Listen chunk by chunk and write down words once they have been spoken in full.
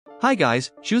Hi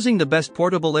guys, choosing the best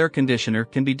portable air conditioner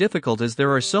can be difficult as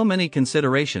there are so many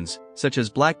considerations, such as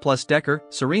BLACK+DECKER,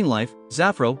 SereneLife,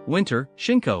 ZAFRO, Whynter,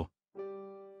 Shinco.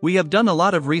 We have done a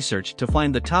lot of research to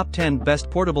find the top 10 best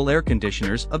portable air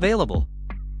conditioners available.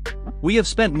 We have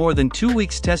spent more than 2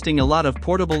 weeks testing a lot of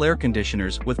portable air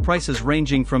conditioners with prices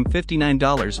ranging from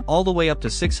 $59 all the way up to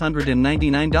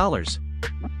 $699.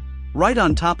 Right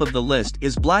on top of the list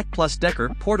is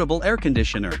BLACK+DECKER Portable Air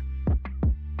Conditioner.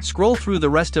 Scroll through the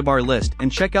rest of our list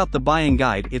and check out the buying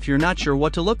guide if you're not sure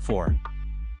what to look for.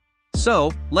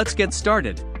 So, let's get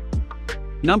started.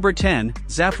 Number 10,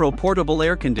 ZAFRO Portable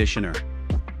Air Conditioner.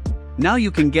 Now you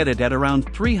can get it at around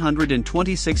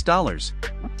 $326.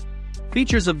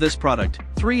 Features of this product: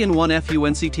 3-in-1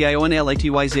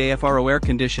 ZAFRO air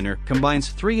conditioner combines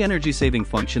 3 energy-saving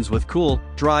functions with cool,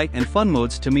 dry, and fun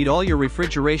modes to meet all your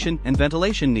refrigeration and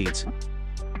ventilation needs.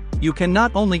 You can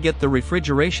not only get the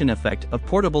refrigeration effect of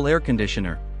portable air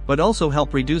conditioner, but also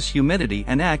help reduce humidity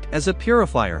and act as a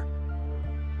purifier.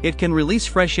 It can release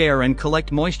fresh air and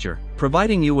collect moisture,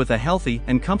 providing you with a healthy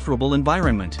and comfortable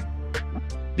environment.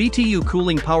 BTU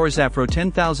Cooling Power ZAFRO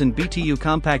 10,000 BTU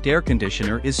Compact Air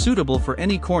Conditioner is suitable for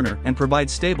any corner and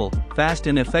provides stable, fast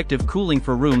and effective cooling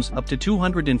for rooms up to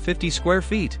 250 square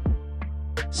feet.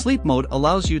 Sleep mode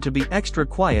allows you to be extra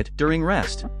quiet during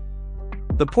rest.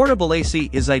 The portable AC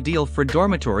is ideal for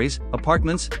dormitories,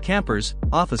 apartments, campers,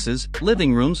 offices,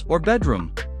 living rooms, or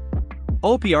bedroom.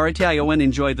 OPRTION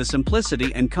enjoy the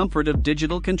simplicity and comfort of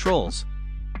digital controls.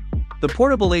 The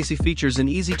portable AC features an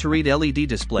easy-to-read LED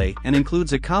display and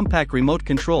includes a compact remote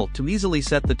control to easily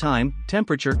set the time,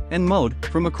 temperature, and mode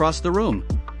from across the room.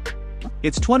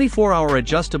 Its 24-hour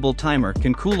adjustable timer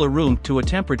can cool a room to a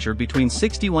temperature between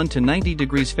 61 to 90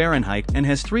 degrees Fahrenheit and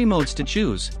has 3 modes to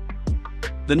choose.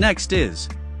 The next is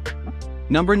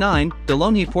Number 9,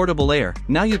 Delonghi Portable Air.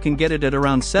 Now you can get it at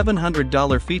around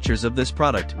 $700. Features of this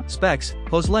product: specs: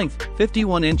 hose length,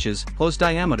 51 inches, hose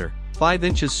diameter, 5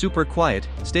 inches, super quiet,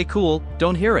 stay cool,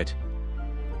 don't hear it.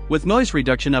 With noise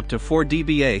reduction up to 4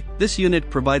 dBA, this unit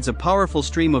provides a powerful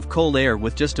stream of cold air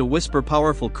with just a whisper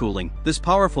powerful cooling. This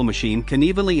powerful machine can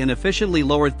evenly and efficiently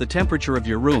lower the temperature of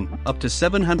your room, up to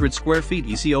 700 square feet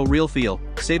ECO real feel,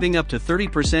 saving up to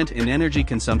 30% in energy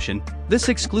consumption. This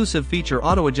exclusive feature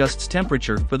auto-adjusts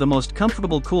temperature for the most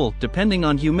comfortable cool depending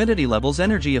on humidity levels,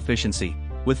 energy efficiency.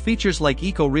 With features like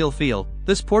Eco Real Feel,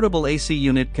 this portable AC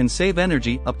unit can save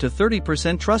energy up to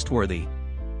 30%. Trustworthy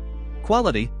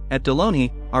quality. At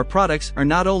Delonghi, our products are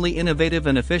not only innovative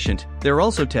and efficient, they're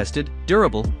also tested,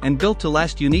 durable, and built to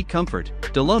last. Unique comfort.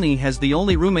 Delonghi has the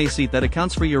only room AC that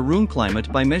accounts for your room climate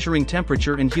by measuring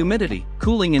temperature and humidity,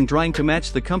 cooling and drying to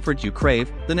match the comfort you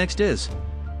crave. The next is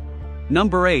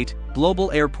Number 8,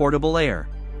 Global Air Portable Air.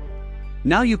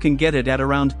 Now you can get it at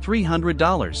around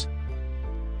 $300.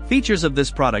 Features of this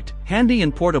product: handy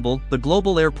and portable. The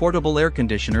Global Air Portable Air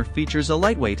Conditioner features a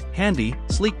lightweight, handy,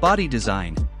 sleek body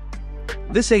design.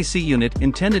 This AC unit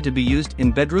intended to be used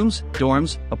in bedrooms,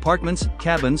 dorms, apartments,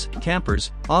 cabins,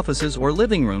 campers, offices or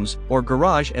living rooms, or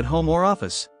garage at home or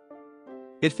office.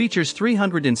 It features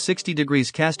 360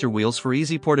 degrees caster wheels for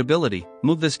easy portability.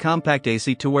 Move this compact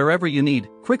AC to wherever you need.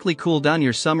 Quickly cool down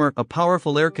your summer. A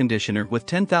powerful air conditioner with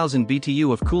 10,000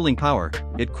 BTU of cooling power,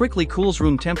 it quickly cools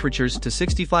room temperatures to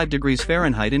 65 degrees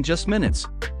Fahrenheit in just minutes.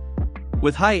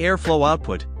 With high airflow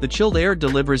output, the chilled air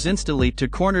delivers instantly to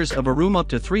corners of a room up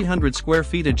to 300 square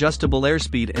feet. Adjustable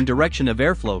airspeed and direction of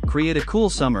airflow create a cool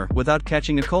summer without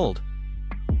catching a cold.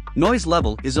 Noise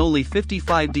level is only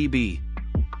 55 dB.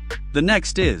 The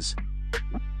next is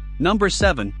Number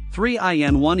 7,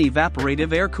 3-in-1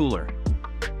 Evaporative Air Cooler.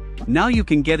 Now you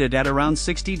can get it at around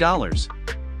 $60.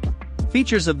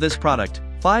 Features of this product: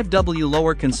 5W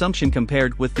lower consumption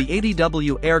compared with the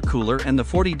 80W air cooler and the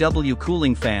 40W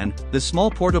cooling fan. This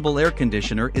small portable air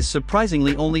conditioner is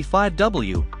surprisingly only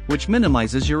 5W, which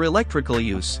minimizes your electrical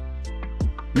use.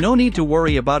 No need to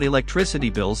worry about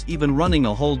electricity bills even running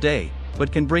a whole day,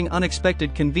 but can bring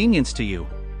unexpected convenience to you.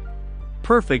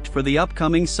 Perfect for the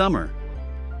upcoming summer.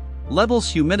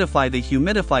 Levels Humidify. The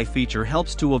Humidify feature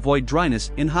helps to avoid dryness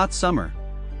in hot summer.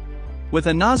 With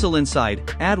a nozzle inside,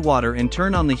 add water and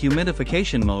turn on the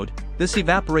humidification mode. This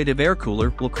evaporative air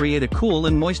cooler will create a cool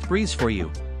and moist breeze for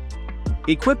you.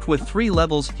 Equipped with 3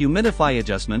 levels, Humidify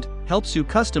adjustment helps you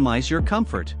customize your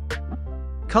comfort.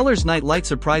 Colors night light.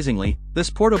 Surprisingly, this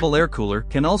portable air cooler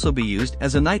can also be used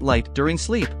as a night light during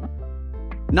sleep.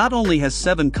 Not only has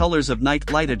 7 colors of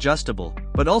night light adjustable,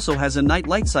 but also has a night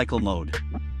light cycle mode.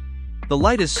 The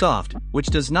light is soft, which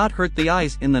does not hurt the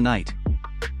eyes in the night.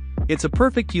 It's a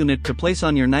perfect unit to place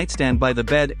on your nightstand by the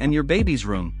bed and your baby's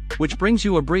room, which brings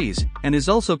you a breeze, and is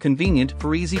also convenient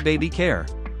for easy baby care.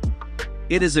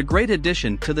 It is a great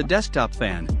addition to the desktop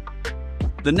fan.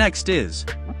 The next is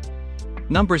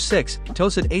Number 6,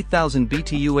 Tosit 8000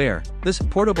 BTU Air. This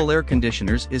portable air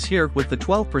conditioners is here with the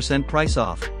 12% price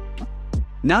off.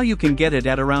 Now you can get it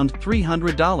at around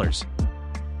 $300.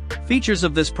 Features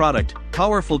of this product: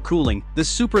 powerful cooling. This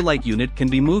super light unit can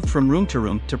be moved from room to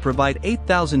room to provide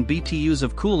 8000 BTUs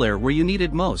of cool air where you need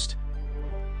it most.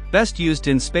 Best used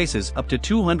in spaces up to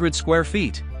 200 square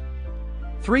feet.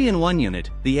 3-in-1 unit,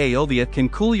 the Aovia can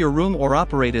cool your room or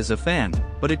operate as a fan,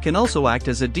 but it can also act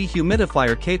as a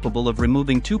dehumidifier capable of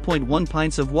removing 2.1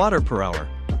 pints of water per hour.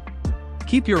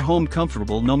 Keep your home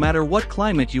comfortable no matter what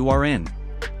climate you are in.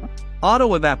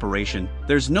 Auto evaporation.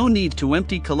 There's no need to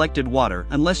empty collected water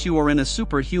unless you are in a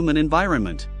superhuman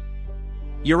environment.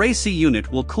 Your AC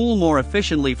unit will cool more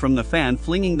efficiently from the fan,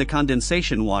 flinging the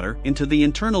condensation water into the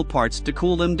internal parts to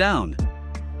cool them down.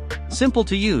 Simple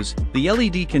to use, the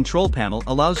LED control panel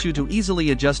allows you to easily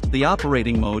adjust the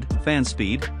operating mode, fan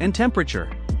speed, and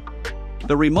temperature.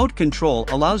 The remote control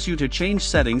allows you to change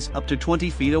settings up to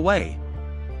 20 feet away.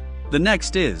 The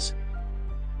next is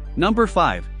Number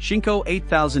 5, Shinco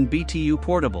 8000 BTU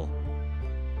Portable.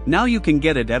 Now you can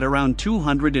get it at around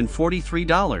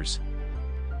 $243.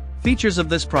 Features of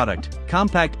this product: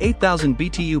 compact 8000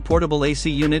 BTU portable AC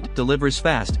unit, delivers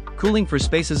fast cooling for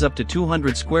spaces up to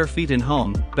 200 square feet in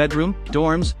home, bedroom,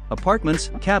 dorms,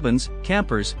 apartments, cabins,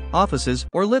 campers, offices,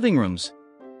 or living rooms.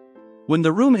 When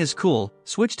the room is cool,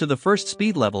 switch to the first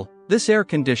speed level. This air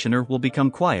conditioner will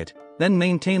become quiet, then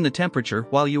maintain the temperature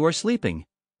while you are sleeping.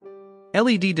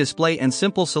 LED display and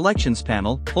simple selections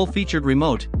panel, full-featured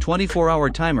remote, 24-hour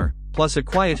timer, plus a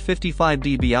quiet 55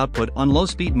 dB output on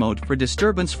low-speed mode for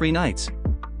disturbance-free nights.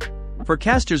 For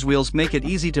casters wheels make it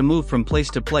easy to move from place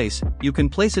to place. You can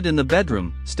place it in the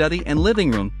bedroom, study and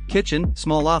living room, kitchen,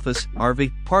 small office,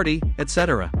 RV, party,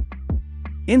 etc.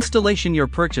 Installation: your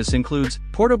purchase includes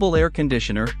portable air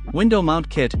conditioner, window mount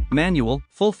kit, manual,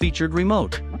 full-featured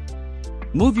remote.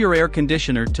 Move your air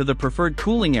conditioner to the preferred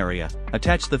cooling area,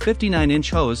 attach the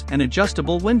 59-inch hose and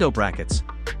adjustable window brackets.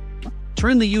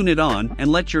 Turn the unit on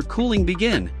and let your cooling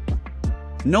begin.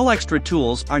 No extra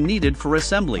tools are needed for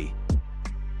assembly.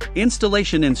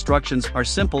 Installation instructions are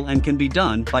simple and can be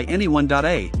done by anyone.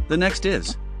 The next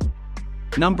is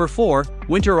Number 4,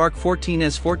 Whynter Arc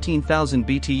 14S 14000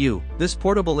 BTU. This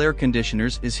portable air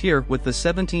conditioners is here with the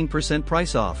 17%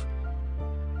 price off.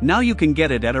 Now you can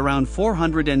get it at around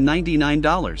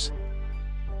 $499.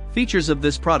 Features of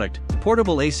this product: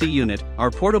 portable AC unit. Our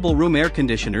portable room air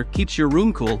conditioner keeps your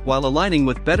room cool while aligning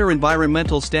with better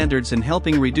environmental standards and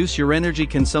helping reduce your energy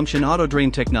consumption. Auto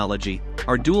drain technology.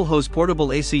 Our dual hose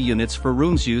portable AC units for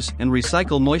rooms use and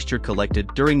recycle moisture collected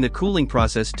during the cooling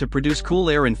process to produce cool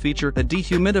air and feature a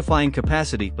dehumidifying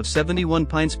capacity of 71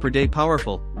 pints per day.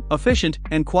 Powerful, efficient,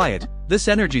 and quiet. This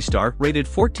Energy Star rated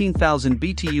 14,000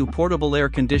 BTU portable air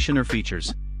conditioner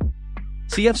features: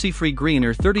 CFC-free green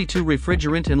or 32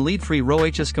 refrigerant and lead-free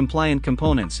RoHS compliant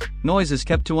components. Noise is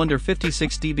kept to under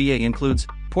 56 dBA. Includes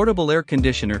portable air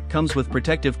conditioner, comes with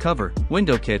protective cover,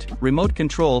 window kit, remote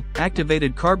control,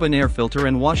 activated carbon air filter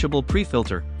and washable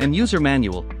pre-filter, and user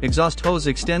manual. Exhaust hose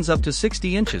extends up to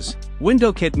 60 inches.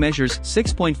 Window kit measures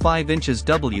 6.5 inches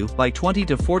W by 20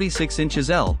 to 46 inches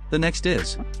L. The next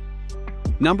is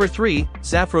Number 3,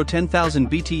 ZAFRO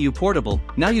 10,000 BTU Portable.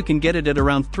 Now you can get it at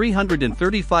around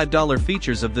 $335.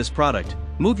 Features of this product: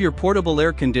 move your portable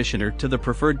air conditioner to the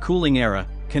preferred cooling area,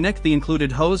 connect the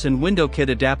included hose and window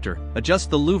kit adapter, adjust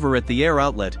the louver at the air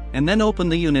outlet, and then open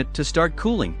the unit to start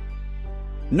cooling.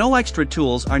 No extra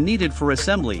tools are needed for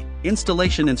assembly.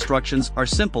 Installation instructions are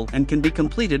simple and can be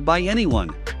completed by anyone.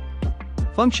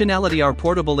 Functionality: our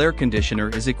portable air conditioner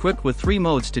is equipped with 3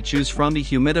 modes to choose from: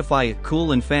 dehumidify,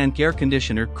 cool and fan. Air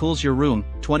conditioner cools your room,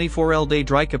 24L day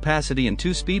dry capacity, and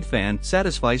 2-speed fan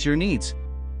satisfies your needs.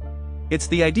 It's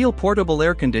the ideal portable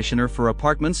air conditioner for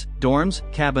apartments, dorms,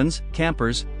 cabins,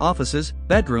 campers, offices,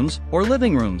 bedrooms, or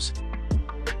living rooms.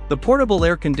 The portable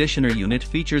air conditioner unit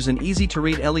features an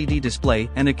easy-to-read LED display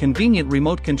and a convenient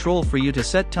remote control for you to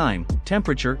set time,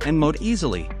 temperature, and mode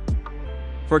easily.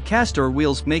 For caster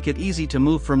wheels make it easy to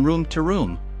move from room to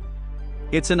room.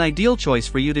 It's an ideal choice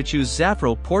for you to choose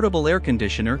ZAFRO portable air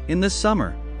conditioner in this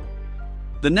summer.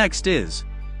 The next is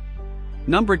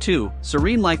Number 2,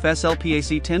 SereneLife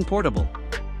SLPAC 10 Portable.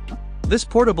 This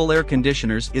portable air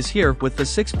conditioners is here with the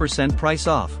 6% price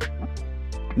off.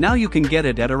 Now you can get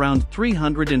it at around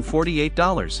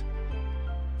 $348.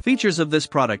 Features of this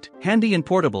product: handy and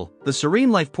portable. The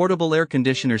SereneLife portable air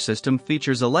conditioner system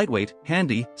features a lightweight,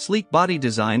 handy, sleek body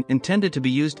design intended to be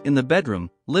used in the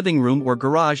bedroom, living room or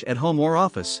garage at home or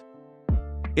office.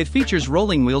 It features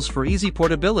rolling wheels for easy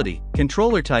portability,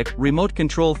 controller type, remote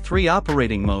control, 3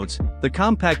 operating modes. The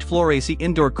compact floor AC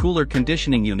indoor cooler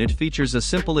conditioning unit features a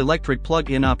simple electric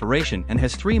plug-in operation and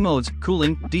has 3 modes: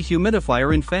 cooling,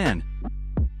 dehumidifier and fan.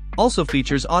 Also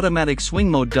features automatic swing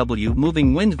mode, W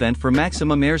moving wind vent for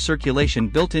maximum air circulation,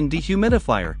 built-in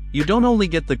dehumidifier. You don't only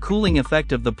get the cooling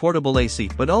effect of the portable AC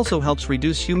but also helps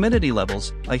reduce humidity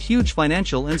levels, a huge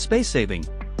financial and space saving.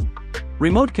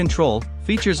 Remote control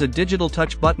features a digital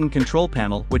touch button control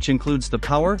panel which includes the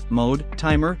power, mode,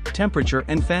 timer, temperature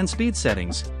and fan speed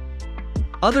settings.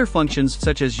 Other functions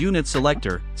such as unit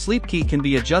selector, sleep key can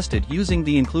be adjusted using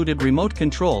the included remote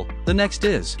control. The next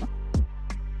is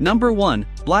Number 1,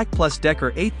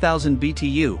 BLACK+DECKER 8000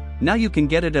 BTU. Now you can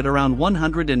get it at around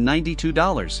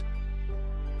 $192.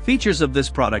 Features of this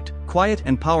product: quiet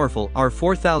and powerful. Our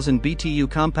 4000 BTU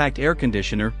compact air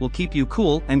conditioner will keep you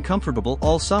cool and comfortable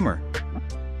all summer.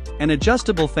 An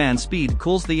adjustable fan speed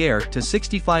cools the air to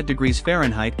 65 degrees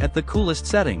Fahrenheit at the coolest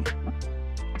setting.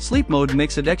 Sleep mode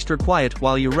makes it extra quiet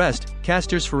while you rest.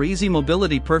 Casters for easy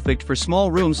mobility, perfect for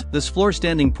small rooms. This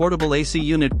floor-standing portable AC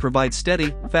unit provides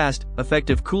steady, fast,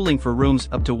 effective cooling for rooms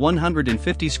up to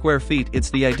 150 square feet. It's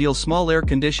the ideal small air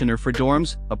conditioner for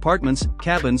dorms, apartments,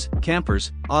 cabins,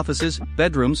 campers, offices,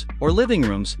 bedrooms, or living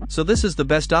rooms, so this is the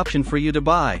best option for you to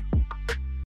buy.